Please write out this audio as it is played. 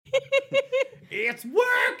It's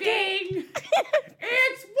working!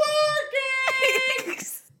 It's working!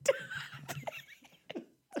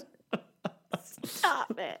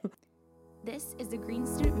 Stop it. This is the Green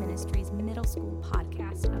Student Ministries Middle School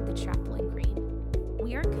podcast of the Chapel in Green.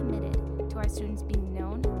 We are committed to our students being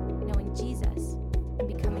known, knowing Jesus, and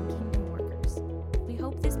becoming kingdom workers. We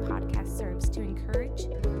hope this podcast serves to encourage,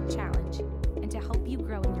 challenge, and to help you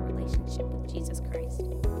grow in your relationship with Jesus Christ.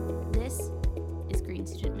 This is Green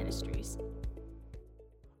Student Ministries.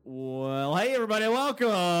 Well, hey everybody,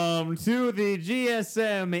 welcome to the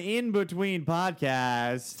GSM In Between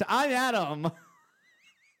podcast. I'm Adam.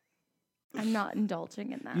 I'm not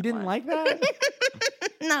indulging in that. You didn't one. like that?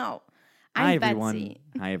 No. Hi I'm everyone. Betsy.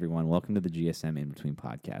 Hi everyone. Welcome to the GSM In Between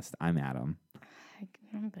podcast. I'm Adam.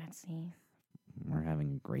 I'm Betsy. We're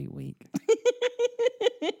having a great week.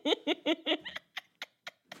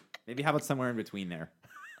 Maybe how about somewhere in between there?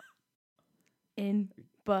 In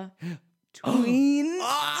between.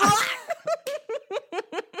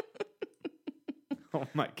 Oh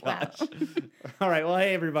my gosh. All right. Well,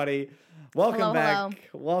 hey everybody. Welcome Hello, back.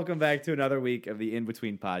 hello. Welcome back to another week of the In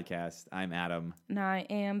Between podcast. I'm Adam. And I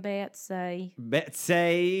am Betsy.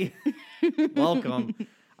 Betsy. Welcome.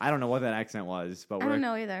 I don't know what that accent was, but I don't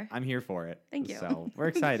know either. I'm here for it. Thank you. So we're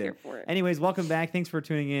excited. Here for it. Anyways, welcome back. Thanks for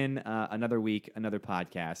tuning in. Another week, another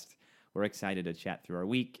podcast. We're excited to chat through our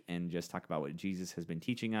week and just talk about what Jesus has been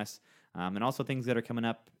teaching us, and also things that are coming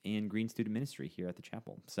up in Green Student Ministry here at the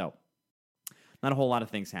chapel. So not a whole lot of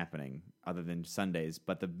things happening other than Sundays,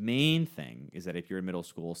 but the main thing is that if you're in middle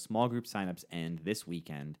school, small group signups end this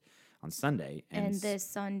weekend on Sunday. And this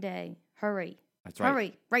Sunday. Hurry. That's right.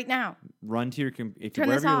 Hurry. Right now. Run to your if Turn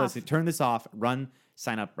wherever this you're off. listening, turn this off. Run,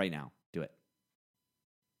 sign up right now. Do it.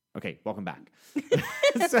 Okay, welcome back.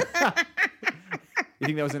 So- you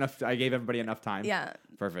think that was enough? I gave everybody enough time. Yeah.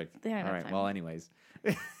 Perfect. They had All enough right. time. Well, anyways,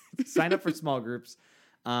 sign up for small groups.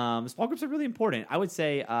 Small groups are really important. I would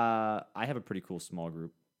say I have a pretty cool small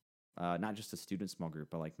group. Not just a student small group,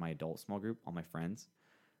 but like my adult small group, all my friends.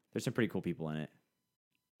 There's some pretty cool people in it.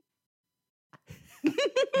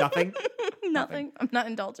 Nothing? Nothing. I'm not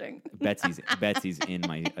indulging. Betsy's in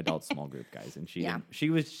my adult small group, guys, and she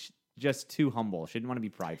was just too humble. She didn't want to be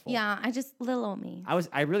prideful. Yeah, little old me.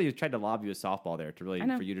 I really tried to lob you a softball there to really I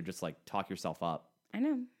know. for you to just like talk yourself up. I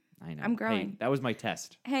know. I know. I'm growing. Hey, that was my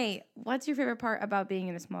test. Hey, what's your favorite part about being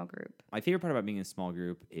in a small group? My favorite part about being in a small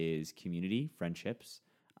group is community, friendships.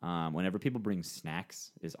 Whenever people bring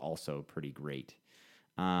snacks is also pretty great.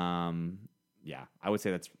 Yeah, I would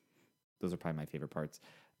say those are probably my favorite parts.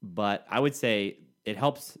 But I would say it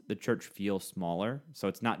helps the church feel smaller. So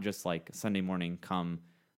it's not just like Sunday morning, come,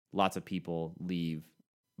 lots of people, leave.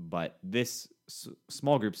 But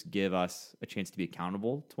small groups give us a chance to be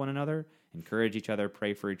accountable to one another, encourage each other,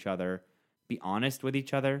 pray for each other, be honest with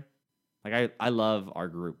each other. Like I love our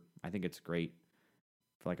group. I think it's great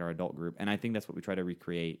for like our adult group. And I think that's what we try to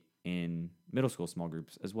recreate in middle school small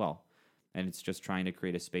groups as well. And it's just trying to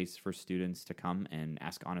create a space for students to come and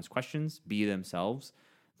ask honest questions, be themselves,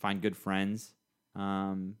 find good friends.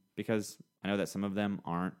 Because I know that some of them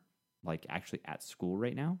aren't like actually at school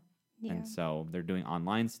right now. Yeah. And so they're doing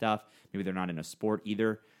online stuff. Maybe they're not in a sport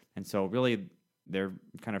either. And so really their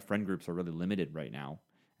kind of friend groups are really limited right now.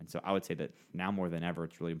 And so I would say that now more than ever,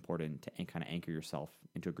 it's really important to kind of anchor yourself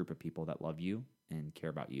into a group of people that love you and care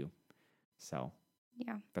about you. So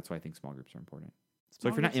Yeah. that's why I think small groups are important. So Small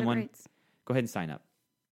if you're not groups in are one, great. go ahead and sign up.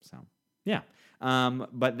 So yeah.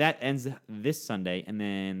 But that ends this Sunday, and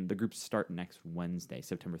then the groups start next Wednesday,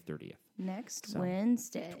 September 30th. Next So,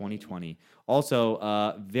 Wednesday. 2020.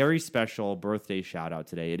 Also, very special birthday shout out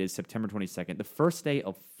today. It is September 22nd, the first day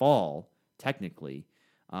of fall, technically.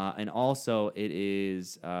 And also, it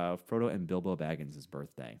is Frodo and Bilbo Baggins'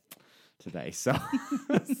 birthday today. So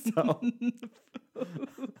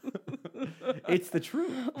it's the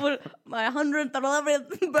truth. My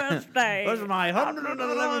 111th birthday. This is my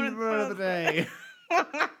 111th birthday.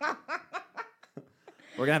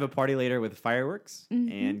 We're going to have a party later with fireworks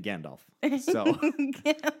and Gandalf. So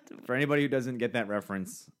for anybody who doesn't get that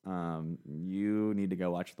reference, you need to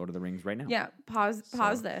go watch Lord of the Rings right now. Yeah, pause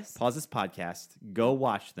this. Pause this podcast. Go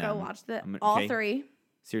watch them. Go watch all three.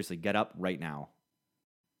 Seriously, get up right now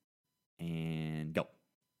and go.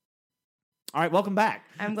 All right, welcome back.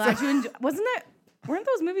 I'm glad you enjoyed. Weren't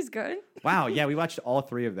those movies good? Wow, yeah, we watched all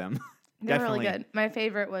three of them. They were really good. My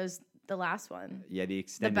favorite was the last one. Yeah, the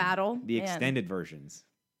extended battle. The Man. extended versions.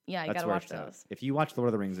 Yeah, you That's gotta where watch it's at. those. If you watch Lord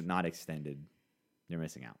of the Rings and not extended, you're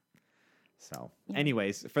missing out. So,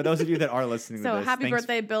 anyways, for those of you that are listening to So this, happy thanks-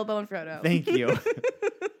 birthday, Bilbo and Frodo. Thank you.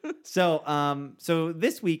 So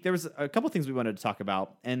this week there was a couple things we wanted to talk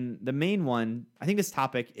about, and the main one, I think this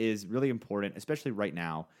topic is really important, especially right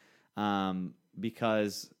now,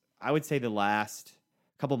 because I would say the last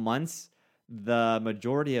couple months, the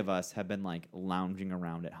majority of us have been like lounging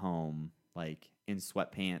around at home, like in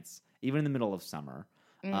sweatpants, even in the middle of summer,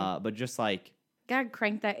 but just like Gotta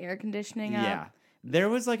crank that air conditioning up. yeah, there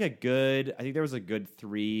was like I think there was a good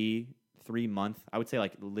three month, I would say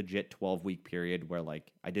like legit 12-week period where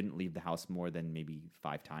like I didn't leave the house more than maybe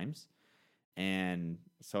 5 times. And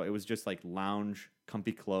so it was just like lounge,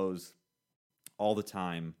 comfy clothes all the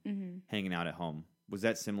time, hanging out at home. Was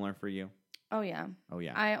that similar for you? Oh, yeah. Oh,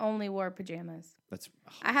 yeah. I only wore pajamas. Oh,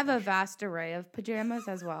 I have a vast array of pajamas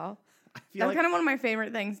as well. That's like, kind of one of my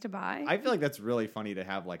favorite things to buy. I feel like that's really funny to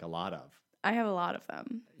have like a lot of. I have a lot of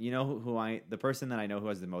them. You know the person that I know who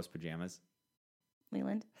has the most pajamas?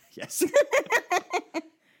 Leland? Yes.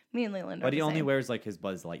 Me and Leland are But he the only same. wears like his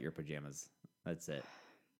Buzz Lightyear pajamas. That's it.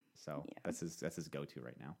 So Yeah. that's his go-to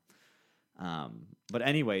right now. But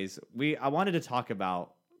anyways, I wanted to talk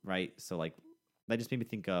about, right? So like that just made me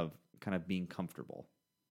think of kind of being comfortable.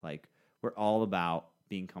 Like we're all about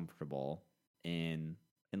being comfortable in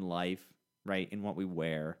life, right? In what we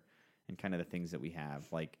wear and kind of the things that we have.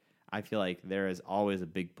 Like I feel like there is always a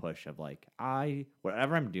big push of like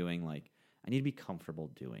whatever I'm doing, like I need to be comfortable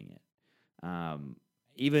doing it.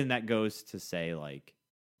 Even that goes to say like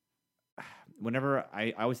whenever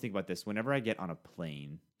I always think about this, whenever I get on a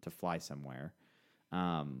plane to fly somewhere,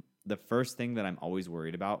 the first thing that I'm always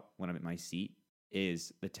worried about when I'm in my seat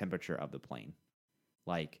is the temperature of the plane.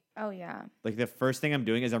 Like, oh, yeah. Like the first thing I'm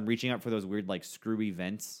doing is I'm reaching up for those weird like screwy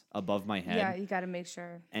vents above my head. Yeah, you got to make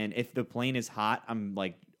sure. And if the plane is hot, I'm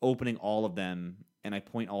like opening all of them and I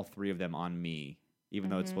point all 3 of them on me, even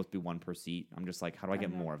though it's supposed to be 1 per seat. I'm just like, how do I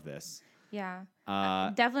get more of this? Yeah.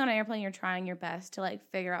 Definitely on an airplane, you're trying your best to like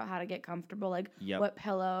figure out how to get comfortable. Like what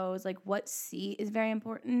pillows, like what seat is very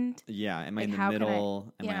important. Yeah. Am I Like, in the how can I-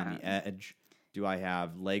 middle? Am I on yeah. the edge? Do I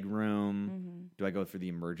have leg room? Do I go through the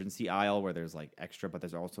emergency aisle where there's like extra, but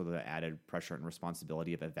there's also the added pressure and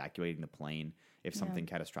responsibility of evacuating the plane if something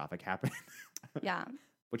catastrophic happens? Yeah.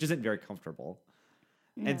 Which isn't very comfortable.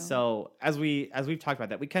 No. And so as we've talked about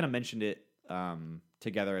that, we kind of mentioned it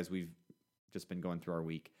together as we've just been going through our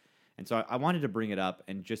week. And so I wanted to bring it up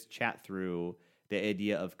and just chat through the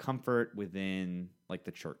idea of comfort within like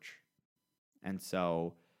the church. And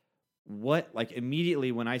so what, like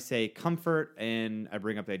immediately when I say comfort and I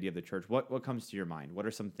bring up the idea of the church, what comes to your mind? What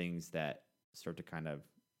are some things that start to kind of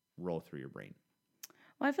roll through your brain?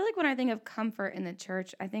 Well, I feel like when I think of comfort in the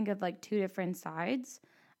church, I think of like 2 different sides.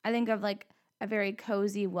 I think of like a very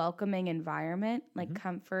cozy, welcoming environment, like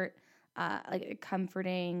comfort, like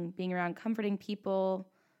comforting, being around comforting people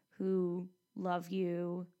who love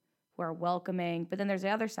you, who are welcoming. But then there's the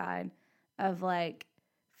other side of like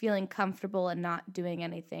feeling comfortable and not doing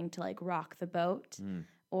anything to like rock the boat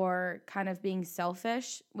or kind of being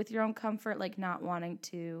selfish with your own comfort, like not wanting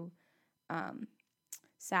to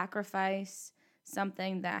sacrifice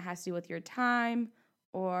something that has to do with your time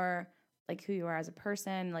or like who you are as a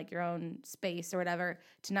person, like your own space or whatever,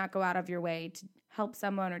 to not go out of your way to help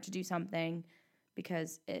someone or to do something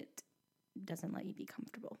because it doesn't let you be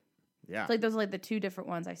comfortable. Yeah. So like those are like the 2 different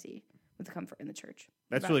ones I see with comfort in the church.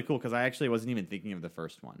 That's really cool because I actually wasn't even thinking of the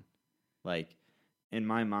first one. Like, in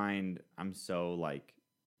my mind, I'm so like,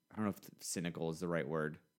 I don't know if cynical is the right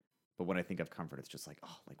word, but when I think of comfort, it's just like,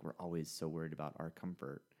 oh, like we're always so worried about our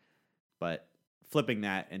comfort. But flipping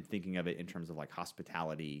that and thinking of it in terms of like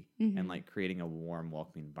hospitality and like creating a warm,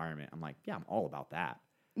 welcoming environment, I'm like, yeah, I'm all about that.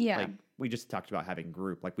 Yeah. Like, we just talked about having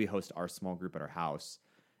group. Like, we host our small group at our house.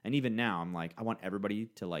 And even now, I'm like, I want everybody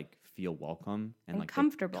to like feel welcome and like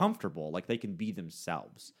comfortable, like they can be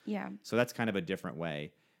themselves. Yeah. So that's kind of a different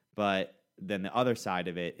way. But then the other side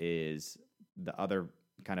of it is the other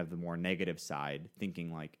kind of the more negative side,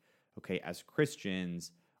 thinking like, okay, as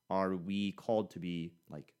Christians, are we called to be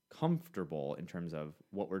like comfortable in terms of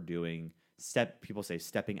what we're doing? People say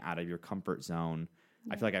stepping out of your comfort zone.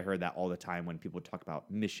 Yeah. I feel like I heard that all the time when people talk about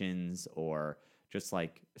missions or just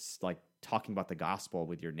like talking about the gospel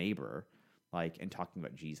with your neighbor, like, and talking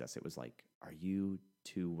about Jesus. It was like, are you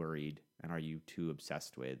too worried and are you too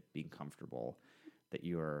obsessed with being comfortable that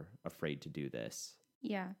you're afraid to do this?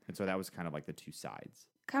 Yeah. And so that was kind of like the 2 sides.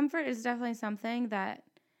 Comfort is definitely something that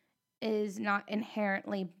is not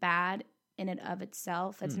inherently bad in and of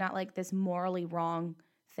itself. It's not like this morally wrong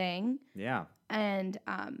thing. Yeah. And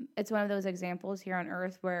it's one of those examples here on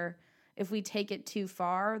earth where if we take it too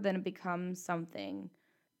far, then it becomes something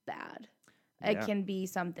bad. Yeah. It can be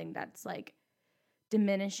something that's like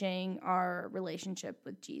diminishing our relationship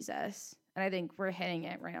with Jesus. And I think we're hitting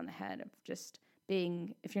it right on the head of just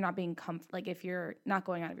being, if you're not being like if you're not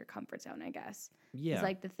going out of your comfort zone, I guess. Yeah. It's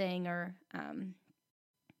like the thing, or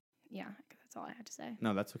yeah, that's all I had to say.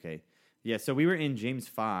 No, that's okay. Yeah, so we were in James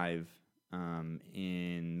 5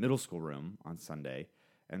 in middle school room on Sunday.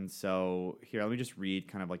 And so here, let me just read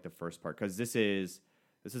kind of like the first part, because this is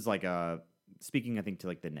like speaking, I think, to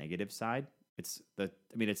like the negative side. It's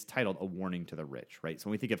titled A Warning to the Rich, right? So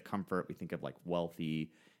when we think of comfort, we think of like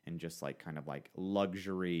wealthy and just like kind of like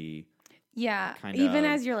luxury. Yeah, even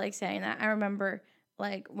as you're like saying that, I remember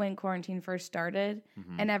like when quarantine first started,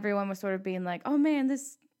 and everyone was sort of being like, "Oh man,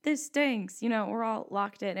 this stinks." You know, we're all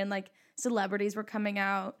locked in, and like celebrities were coming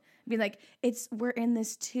out, being like, we're in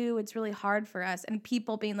this too. It's really hard for us, and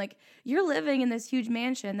people being like, "You're living in this huge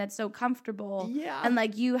mansion that's so comfortable, yeah, and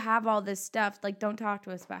like you have all this stuff. Like, don't talk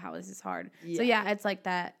to us about how this is hard." Yeah. So yeah, it's like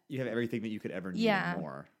that. You have everything that you could ever need and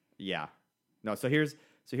more. Yeah. No. So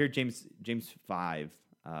here James 5.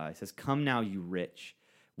 It says, "Come now, you rich,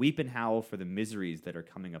 weep and howl for the miseries that are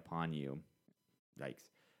coming upon you."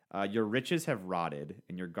 Yikes. Your riches have rotted,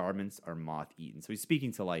 and your garments are moth-eaten. So he's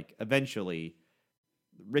speaking to, like, eventually,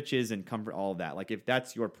 riches and comfort, all of that. Like, if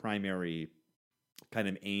that's your primary kind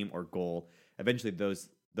of aim or goal, eventually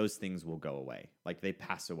those things will go away. Like, they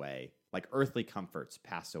pass away. Like, earthly comforts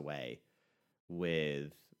pass away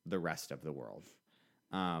with the rest of the world.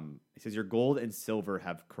 It says, your gold and silver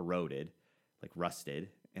have corroded, like rusted,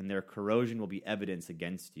 and their corrosion will be evidence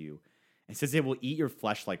against you. It says it will eat your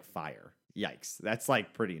flesh like fire. Yikes. That's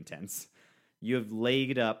like pretty intense. You have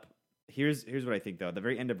laid up. Here's what I think, though. At the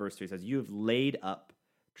very end of verse 3 says, you have laid up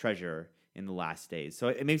treasure in the last days. So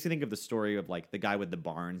it makes me think of the story of like the guy with the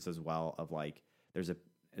barns as well, of like there's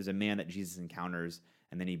a man that Jesus encounters,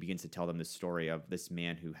 and then he begins to tell them this story of this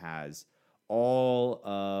man who has all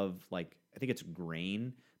of, like, I think it's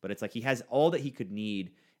grain, but it's like he has all that he could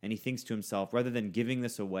need, and he thinks to himself, rather than giving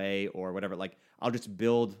this away or whatever, like, I'll just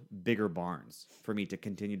build bigger barns for me to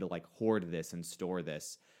continue to like hoard this and store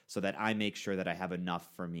this so that I make sure that I have enough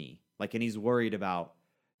for me. Like, and he's worried about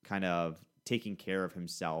kind of taking care of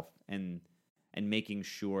himself and making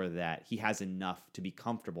sure that he has enough to be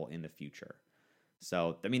comfortable in the future.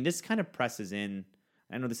 So, I mean, this kind of presses in.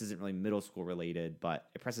 I know this isn't really middle school related, but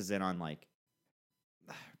it presses in on like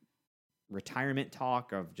retirement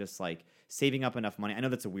talk of just like saving up enough money. I know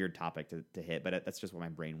that's a weird topic to hit, but that's just where my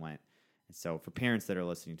brain went. And so for parents that are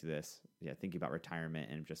listening to this, yeah, thinking about retirement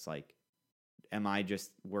and just like, am I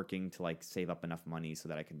just working to like save up enough money so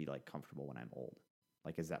that I can be like comfortable when I'm old?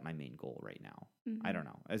 Like, is that my main goal right now? Mm-hmm. I don't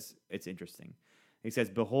know. It's interesting. He says,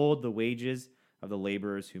 behold, the wages of the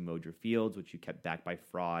laborers who mowed your fields, which you kept back by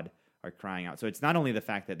fraud, are crying out. So it's not only the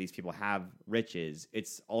fact that these people have riches,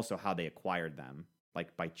 it's also how they acquired them,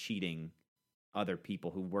 like by cheating other people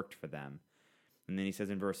who worked for them. And then he says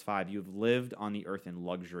in verse 5, you have lived on the earth in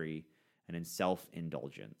luxury and in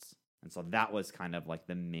self-indulgence. And so that was kind of like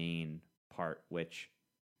the main part, which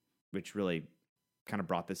really kind of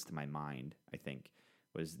brought this to my mind, I think,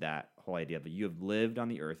 was that whole idea of you have lived on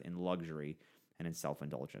the earth in luxury and in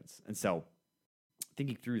self-indulgence. And so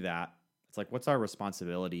thinking through that, it's like, what's our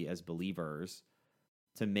responsibility as believers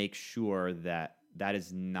to make sure that that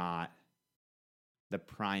is not the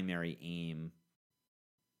primary aim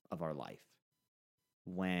of our life,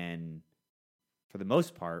 when for the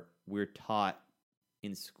most part we're taught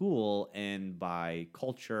in school and by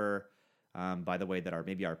culture, by the way that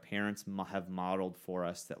our parents have modeled for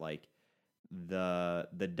us, that like the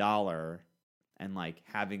dollar and like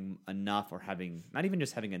having enough, or having not even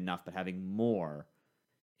just having enough but having more,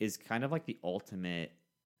 is kind of like the ultimate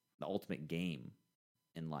game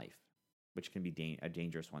in life, which can be a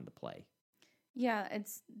dangerous one to play. Yeah,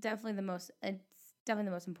 it's definitely the most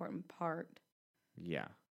important part. Yeah.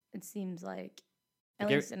 It seems like, at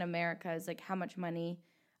least in America, is like, how much money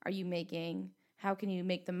are you making? How can you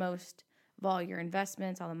make the most of all your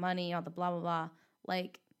investments, all the money, all the blah, blah, blah.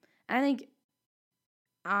 Like, I think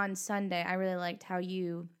on Sunday, I really liked how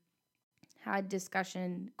you had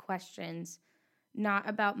questions, not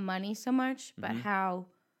about money so much, but how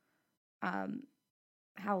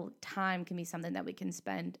time can be something that we can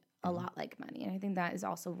spend a lot like money. And I think that is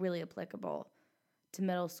also really applicable to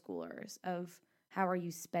middle schoolers, of how are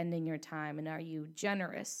you spending your time, and are you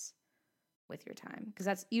generous with your time? Because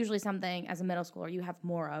that's usually something as a middle schooler you have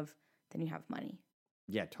more of than you have money.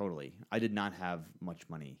 Yeah, totally. I did not have much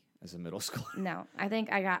money as a middle schooler. No, I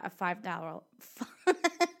think I got a $5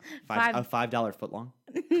 a $5 footlong?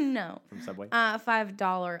 No. From Subway?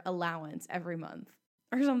 $5 allowance every month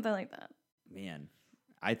or something like that. Man,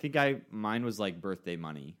 I think mine was like birthday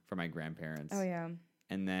money for my grandparents. Oh, yeah.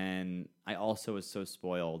 And then I also was so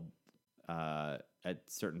spoiled at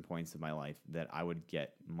certain points of my life that I would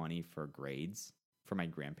get money for grades for my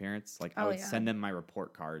grandparents. Like I would send them my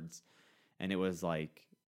report cards, and it was like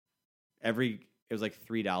 $3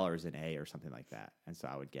 an A or something like that. And so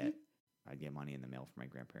I'd get money in the mail from my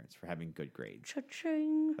grandparents for having good grades.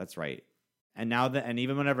 Cha-ching. That's right. And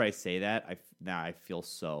even whenever I say that, I feel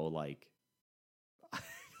so like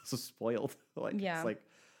so spoiled. Like it's like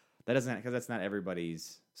because that's not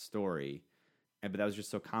everybody's story. But that was just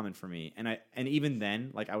so common for me. And even then,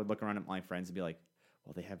 like I would look around at my friends and be like,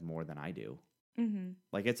 well, they have more than I do. Mm-hmm.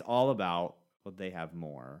 Like it's all about, well, they have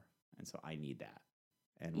more, and so I need that.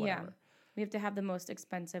 And whatever. Yeah. We have to have the most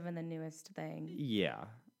expensive and the newest thing. Yeah.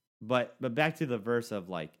 But back to the verse of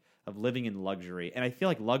living in luxury. And I feel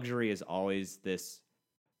like luxury is always this,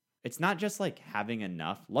 it's not just like having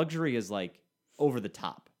enough. Luxury is like over the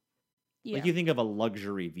top. Yeah. Like you think of a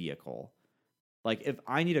luxury vehicle. Like if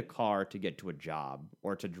I need a car to get to a job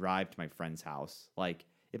or to drive to my friend's house, like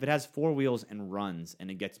if it has 4 wheels and runs and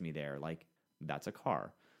it gets me there, like that's a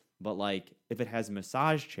car. But like if it has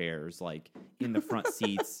massage chairs like in the front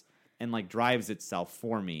seats and like drives itself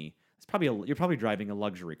for me, you're probably driving a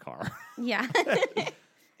luxury car. Yeah.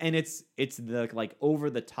 And it's the like over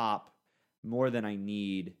the top more than I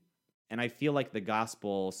need. And I feel like the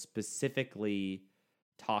gospel specifically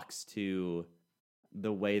talks to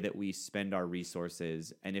the way that we spend our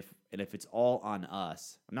resources. And if it's all on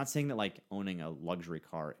us, I'm not saying that like owning a luxury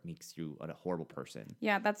car makes you a horrible person.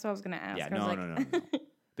 Yeah, that's what I was going to ask. Yeah, no.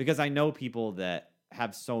 Because I know people that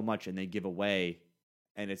have so much and they give away,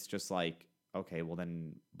 and it's just like, okay, well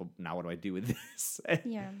then now what do I do with this?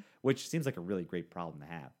 Yeah. Which seems like a really great problem to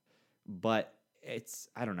have. But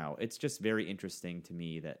I don't know. It's just very interesting to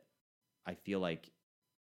me that I feel like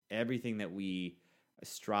everything that we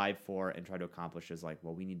strive for and try to accomplish is like,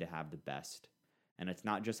 well, we need to have the best. And it's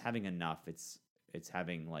not just having enough, it's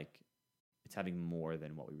having more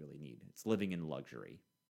than what we really need. It's living in luxury.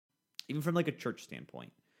 Even from like a church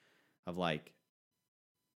standpoint of like,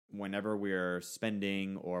 whenever we're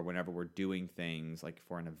spending or whenever we're doing things like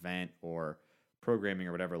for an event or programming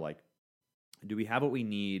or whatever, like, do we have what we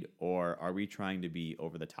need or are we trying to be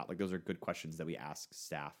over the top? Like, those are good questions that we ask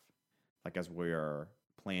staff, like as we're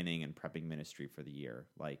planning and prepping ministry for the year.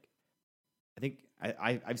 Like, I think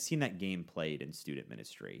I've seen that game played in student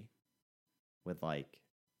ministry with like,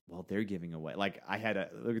 well, they're giving away. Like I had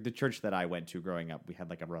the church that I went to growing up, we had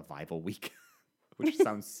like a revival week, which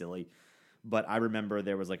sounds silly. But I remember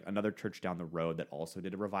there was like another church down the road that also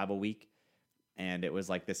did a revival week. And it was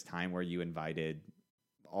like this time where you invited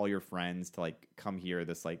all your friends to like come hear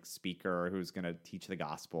this like speaker who's going to teach the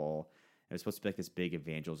gospel. It was supposed to be like this big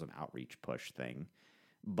evangelism outreach push thing.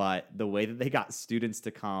 But the way that they got students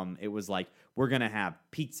to come, it was like, we're going to have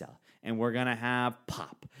pizza and we're going to have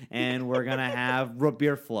pop and we're going to have root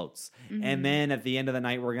beer floats. Mm-hmm. And then at the end of the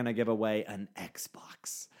night, we're going to give away an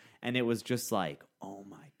Xbox. And it was just like, oh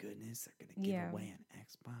my goodness, they're going to give away an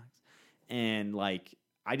Xbox. And like,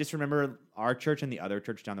 I just remember our church and the other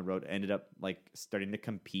church down the road ended up like starting to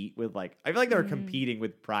compete with like, I feel like they were competing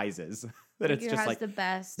with prizes. That it's just like, the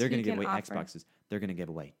best. They're going to give away Xboxes. They're going to give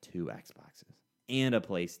away 2 Xboxes and a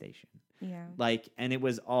PlayStation. Yeah. Like, and it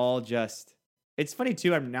was all just, it's funny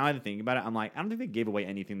too. Now I'm thinking about it. I'm like, I don't think they gave away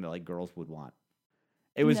anything that like girls would want.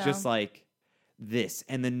 It was just like, this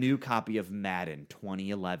and the new copy of Madden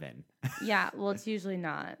 2011. Yeah, well, it's usually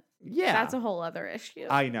not. Yeah. That's a whole other issue.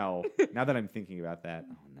 I know. Now that I'm thinking about that,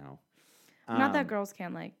 oh no. Not that girls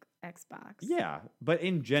can't like Xbox. Yeah, but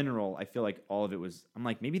in general, I feel like all of it was, I'm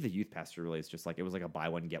like, maybe the youth pastor really is just like, it was like a buy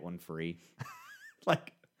one, get one free.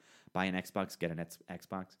 Like, buy an Xbox, get an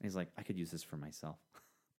Xbox. And he's like, I could use this for myself.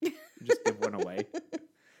 Just give one away.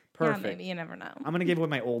 Perfect. Yeah, maybe, you never know. I'm going to give away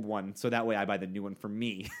my old one, so that way I buy the new one for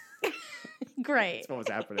me. Great. That's what was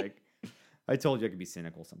happening. I told you I could be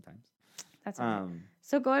cynical sometimes. That's right.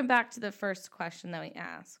 So going back to the first question that we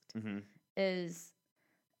asked, mm-hmm.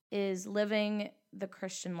 is living the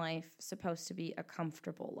Christian life supposed to be a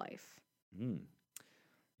comfortable life?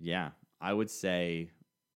 Yeah, I would say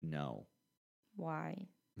no. Why?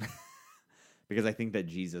 Because I think that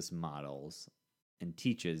Jesus models and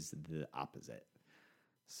teaches the opposite.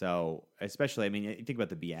 So, especially, I mean, you think about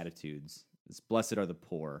the Beatitudes. It's blessed are the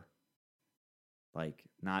poor. Like,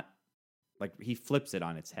 not, like, he flips it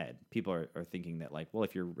on its head. People are thinking that, like, well,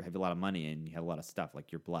 if you have a lot of money and you have a lot of stuff,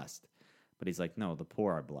 like, you're blessed. But he's like, no, the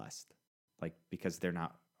poor are blessed. Like, because they're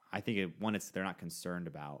not, I think, they're not concerned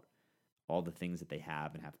about all the things that they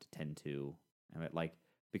have and have to tend to. And like,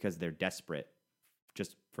 because they're desperate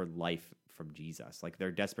just for life from Jesus. Like,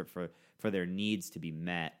 they're desperate for their needs to be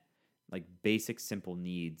met, like basic, simple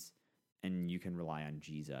needs, and you can rely on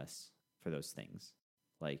Jesus for those things.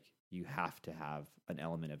 Like, you have to have an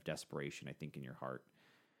element of desperation, I think, in your heart.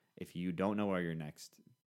 If you don't know where your next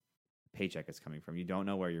paycheck is coming from, you don't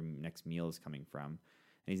know where your next meal is coming from.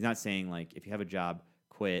 And he's not saying like, if you have a job,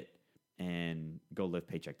 quit and go live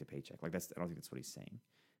paycheck to paycheck. Like I don't think that's what he's saying.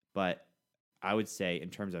 But I would say in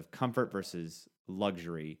terms of comfort versus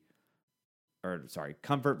luxury,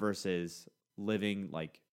 comfort versus living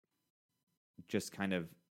like just kind of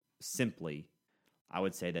simply, I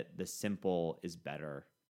would say that the simple is better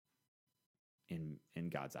in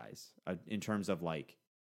God's eyes. In terms of like,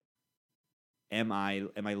 am I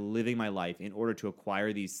living my life in order to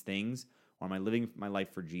acquire these things, or am I living my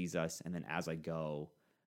life for Jesus? And then as I go,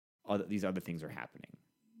 these other things are happening.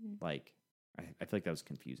 Like, I feel like that was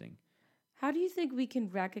confusing. How do you think we can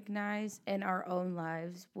recognize in our own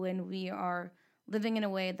lives when we are living in a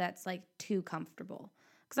way that's like too comfortable?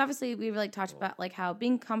 Because obviously we've like talked about like how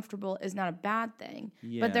being comfortable is not a bad thing,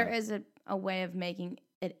 but there is a way of making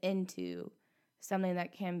it into something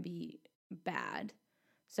that can be bad.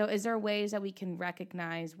 So is there ways that we can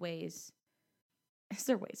recognize ways? Is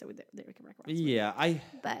there ways that we can recognize? Yeah,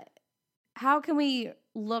 But how can we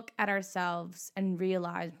look at ourselves and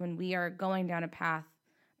realize when we are going down a path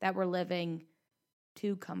that we're living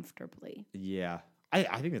too comfortably? Yeah,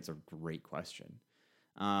 I think that's a great question.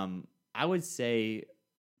 I would say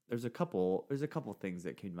there's a couple things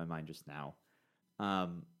that came to my mind just now.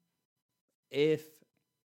 If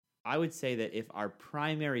I would say that if our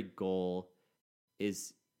primary goal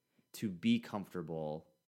is to be comfortable,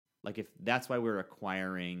 like if that's why we're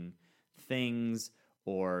acquiring things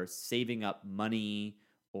or saving up money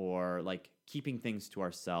or like keeping things to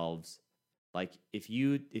ourselves, like if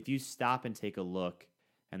you stop and take a look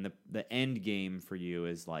and the end game for you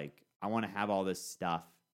is like, I want to have all this stuff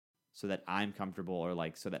so that I'm comfortable, or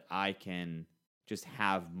like so that I can just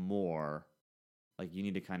have more, like you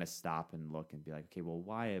need to kind of stop and look and be like, okay, well,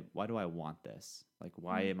 why do I want this? Like,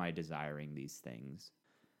 why am I desiring these things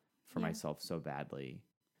for myself so badly?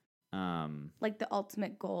 Like the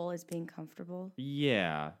ultimate goal is being comfortable.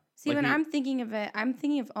 Yeah. See, like when I'm thinking of it, I'm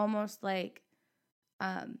thinking of almost like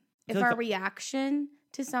if our reaction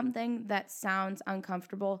to something that sounds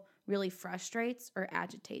uncomfortable really frustrates or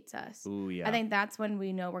agitates us. Ooh, yeah. I think that's when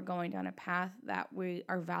we know we're going down a path that we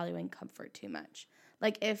are valuing comfort too much.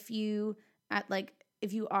 Like if you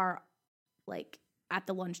are like at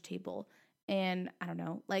the lunch table and I don't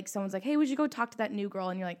know, like someone's like, hey, would you go talk to that new girl?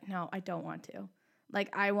 And you're like, no, I don't want to.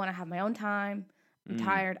 Like, I want to have my own time. I'm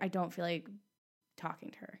tired. I don't feel like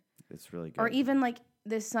talking to her. It's really good. Or even like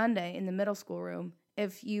this Sunday in the middle school room,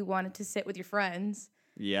 if you wanted to sit with your friends.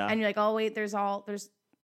 Yeah. And you're like, oh, wait, there's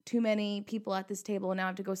too many people at this table. And now I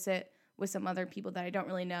have to go sit with some other people that I don't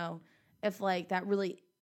really know. If like that really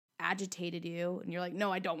agitated you and you're like, no,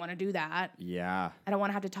 I don't want to do that. Yeah. I don't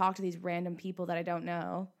want to have to talk to these random people that I don't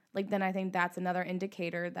know. Like, then I think that's another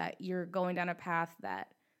indicator that you're going down a path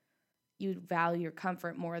that you value your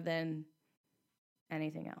comfort more than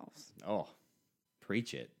anything else. Oh,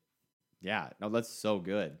 preach it. Yeah. No, that's so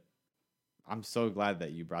good. I'm so glad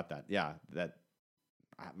that you brought that. Yeah.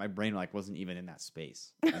 My brain like wasn't even in that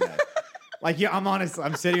space. Like, yeah, I'm honest.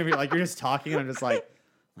 I'm sitting over here, like, you're just talking. And I'm just like,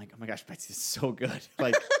 oh my gosh, Betsy, this is so good.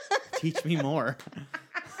 Like, teach me more.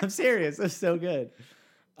 I'm serious. It's so good.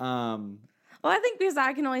 Well, I think because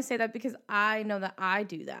I can only say that because I know that I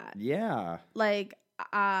do that. Yeah. Like,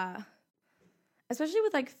 especially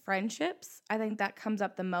with like friendships, I think that comes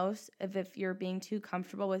up the most if you're being too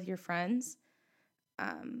comfortable with your friends.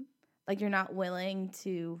 Like you're not willing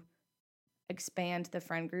to expand the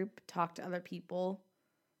friend group, talk to other people.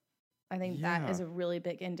 I think that is a really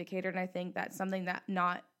big indicator. And I think that's something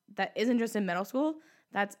that isn't just in middle school.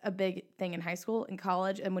 That's a big thing in high school, in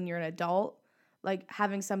college, and when you're an adult. Like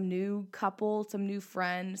having some new couple, some new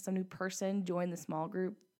friend, some new person join the small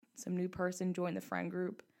group, some new person join the friend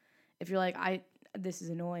group. If you're like, this is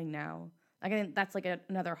annoying now. Like, I think that's like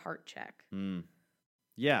another heart check.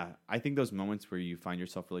 Yeah. I think those moments where you find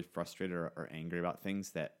yourself really frustrated or angry about things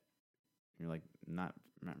that you're like, not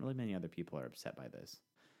really many other people are upset by this.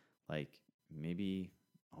 Like maybe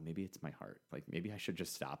it's my heart. Like maybe I should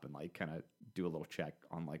just stop and like kind of do a little check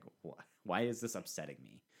on like, why is this upsetting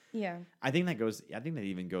me? Yeah. I think that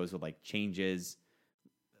even goes with like changes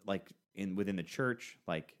like within the church.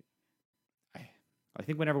 Like I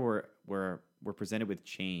think whenever we're presented with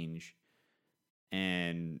change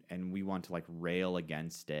and we want to like rail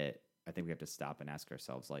against it, I think we have to stop and ask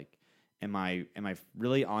ourselves like, am I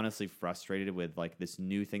really honestly frustrated with like this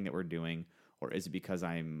new thing that we're doing, or is it because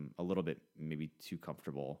I'm a little bit maybe too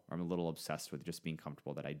comfortable, or I'm a little obsessed with just being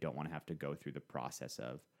comfortable that I don't want to have to go through the process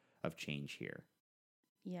of change here?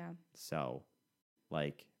 Yeah. So,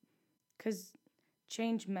 like, because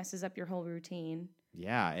change messes up your whole routine.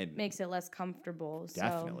 Yeah, it Makes it less comfortable.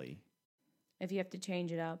 definitely. So if you have to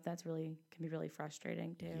change it up, can be really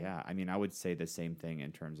frustrating too. Yeah, I mean, I would say the same thing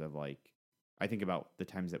in terms of like, I think about the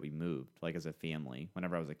times that we moved, like as a family,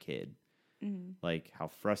 whenever I was a kid, like how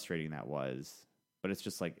frustrating that was. But it's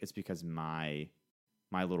just like, it's because my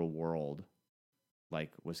little world,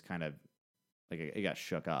 like, was kind of like it got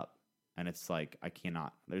shook up, and it's like I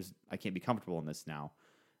can't be comfortable in this now.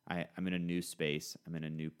 I'm in a new space. I'm in a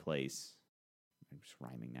new place. I'm just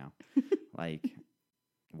rhyming now, like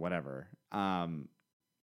whatever. And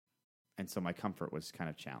so my comfort was kind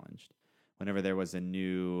of challenged whenever there was a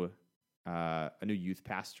new youth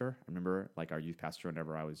pastor. I remember like our youth pastor,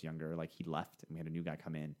 whenever I was younger, like he left and we had a new guy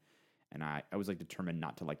come in, and I was like determined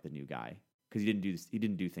not to like the new guy because he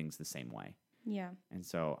didn't do things the same way. Yeah. And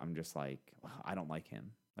so I'm just like, well, I don't like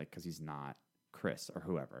him, like, because he's not Chris or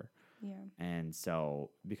whoever. Yeah. And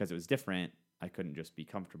so because it was different, I couldn't just be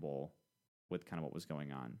comfortable with kind of what was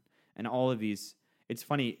going on. And all of these, it's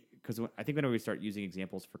funny because I think whenever we start using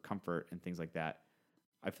examples for comfort and things like that,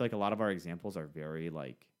 I feel like a lot of our examples are very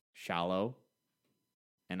like shallow.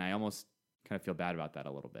 And I almost kind of feel bad about that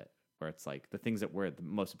a little bit, where it's like the things that we're the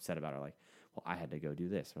most upset about are like, well, I had to go do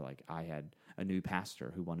this, or like I had a new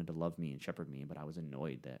pastor who wanted to love me and shepherd me, but I was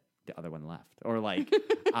annoyed that the other one left, or like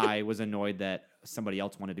I was annoyed that somebody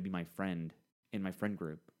else wanted to be my friend in my friend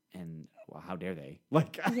group, and well, how dare they?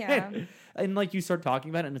 Like, Yeah. and like you start talking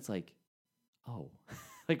about it, and it's like, oh,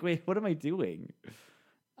 like wait, what am I doing?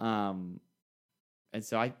 And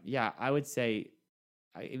so I would say,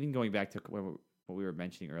 even going back to what we were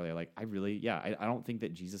mentioning earlier, like I don't think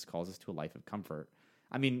that Jesus calls us to a life of comfort.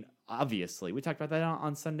 I mean, obviously, we talked about that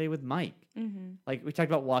on Sunday with Mike. Mm-hmm. Like, we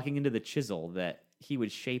talked about walking into the chisel, that he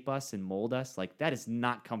would shape us and mold us. Like, that is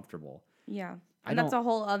not comfortable. Yeah. And that's a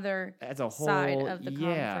whole other side of the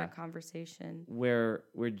comfort conversation. Where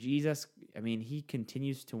Jesus, I mean, he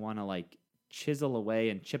continues to want to, like, chisel away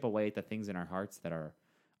and chip away at the things in our hearts that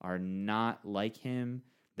are not like him,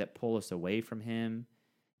 that pull us away from him.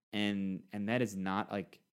 And that is not,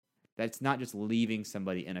 like... That's not just leaving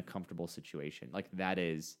somebody in a comfortable situation. Like, that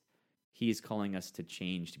is, he is calling us to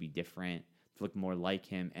change, to be different, to look more like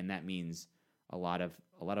him, and that means a lot of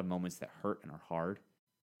moments that hurt and are hard,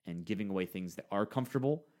 and giving away things that are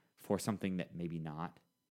comfortable for something that maybe not.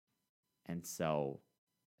 And so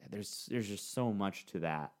there's just so much to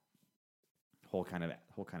that whole kind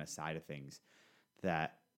of side of things,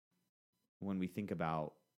 that when we think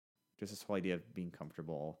about just this whole idea of being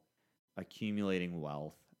comfortable, accumulating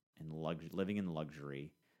wealth, and living in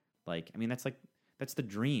luxury, like, I mean, that's the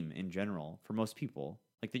dream in general for most people.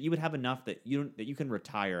 Like, that you would have enough that you can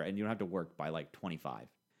retire and you don't have to work by like 25.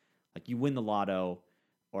 Like, you win the lotto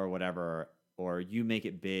or whatever, or you make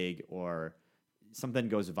it big, or something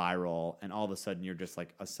goes viral, and all of a sudden you're just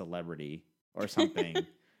like a celebrity or something,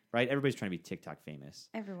 right? Everybody's trying to be TikTok famous.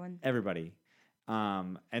 Everybody.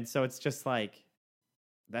 And so it's just like,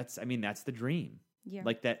 that's the dream. Yeah.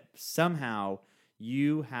 Like, that somehow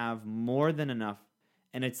you have more than enough,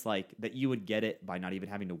 and it's like that you would get it by not even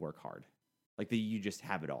having to work hard. Like, that you just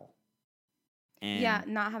have it all. And yeah,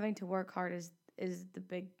 not having to work hard is the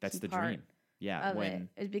big that's the part dream. Yeah, of it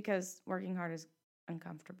is because working hard is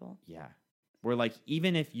uncomfortable. Yeah. Where, like,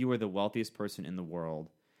 even if you were the wealthiest person in the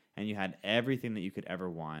world and you had everything that you could ever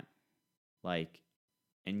want, like,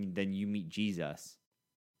 and then you meet Jesus,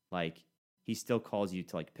 like, he still calls you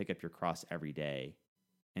to, like, pick up your cross every day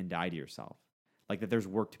and die to yourself. Like, that there's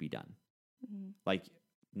work to be done. Mm-hmm. Like,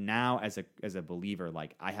 now as a believer,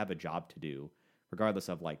 like, I have a job to do, regardless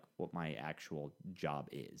of like what my actual job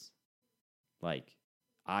is. Like,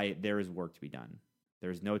 there is work to be done.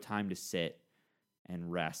 There's no time to sit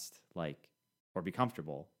and rest, like, or be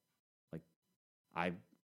comfortable. Like,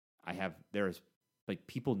 there's like,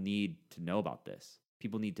 people need to know about this.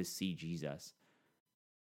 People need to see Jesus.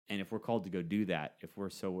 And if we're called to go do that, if we're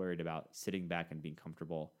so worried about sitting back and being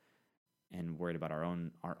comfortable and worried about our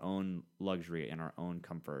own luxury and our own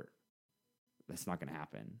comfort, that's not going to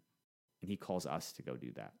happen. And he calls us to go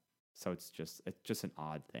do that. So it's just an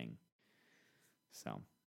odd thing. So,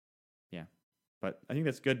 yeah. But I think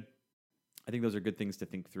that's good. I think those are good things to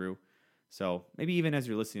think through. So maybe even as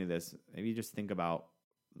you're listening to this, maybe just think about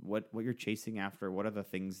what you're chasing after. What are the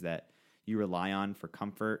things that you rely on for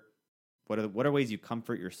comfort? What are ways you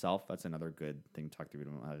comfort yourself? That's another good thing to talk through. We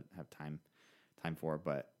don't have time for,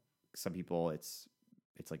 but some people it's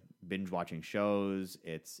like binge watching shows,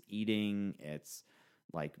 it's eating, it's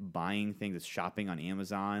like buying things, it's shopping on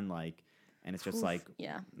Amazon, like, and it's just Oof, like,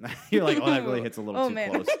 yeah. You're like, oh, that really hits a little too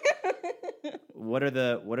man. close. What are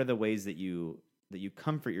the ways that you you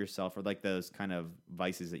comfort yourself, or like those kind of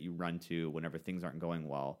vices that you run to whenever things aren't going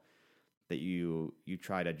well, that you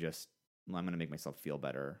try to just, well, I'm going to make myself feel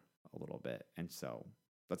better a little bit. And so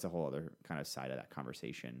that's a whole other kind of side of that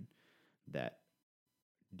conversation, that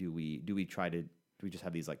do we just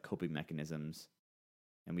have these like coping mechanisms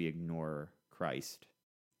and we ignore Christ,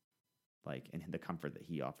 like, and the comfort that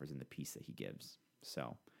he offers and the peace that he gives.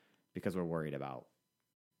 So, because we're worried about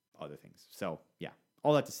other things. So yeah,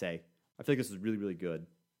 all that to say, I feel like this is really, really good.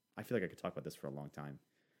 I feel like I could talk about this for a long time.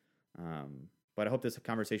 But I hope this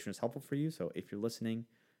conversation was helpful for you. So if you're listening,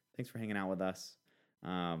 thanks for hanging out with us.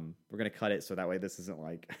 We're going to cut it so that way this isn't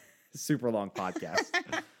like a super long podcast.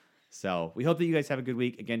 So we hope that you guys have a good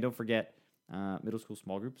week. Again, don't forget, middle school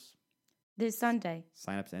small groups. This Sunday.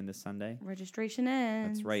 Sign-ups end this Sunday. Registration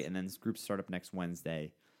ends. That's right. And then groups start up next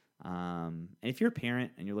Wednesday. And if you're a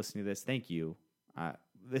parent and you're listening to this, thank you.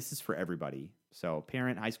 This is for everybody. So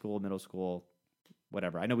parent, high school, middle school,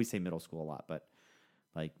 whatever. I know we say middle school a lot, but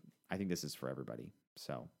like, I think this is for everybody.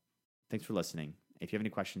 So thanks for listening. If you have any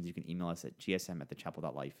questions, you can email us at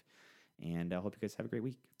gsm@thechapel.life. And I hope you guys have a great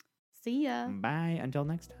week. See ya. Bye. Until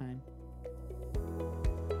next time.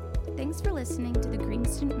 Thanks for listening to the Green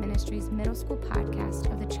Student Ministries Middle School podcast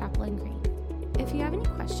of the Chapel in Green. If you have any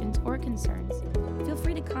questions or concerns, feel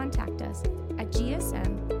free to contact us at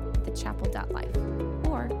gsm@thechapel.life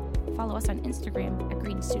or follow us on Instagram at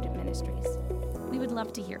Green Student Ministries. We would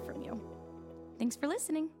love to hear from you. Thanks for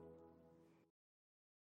listening.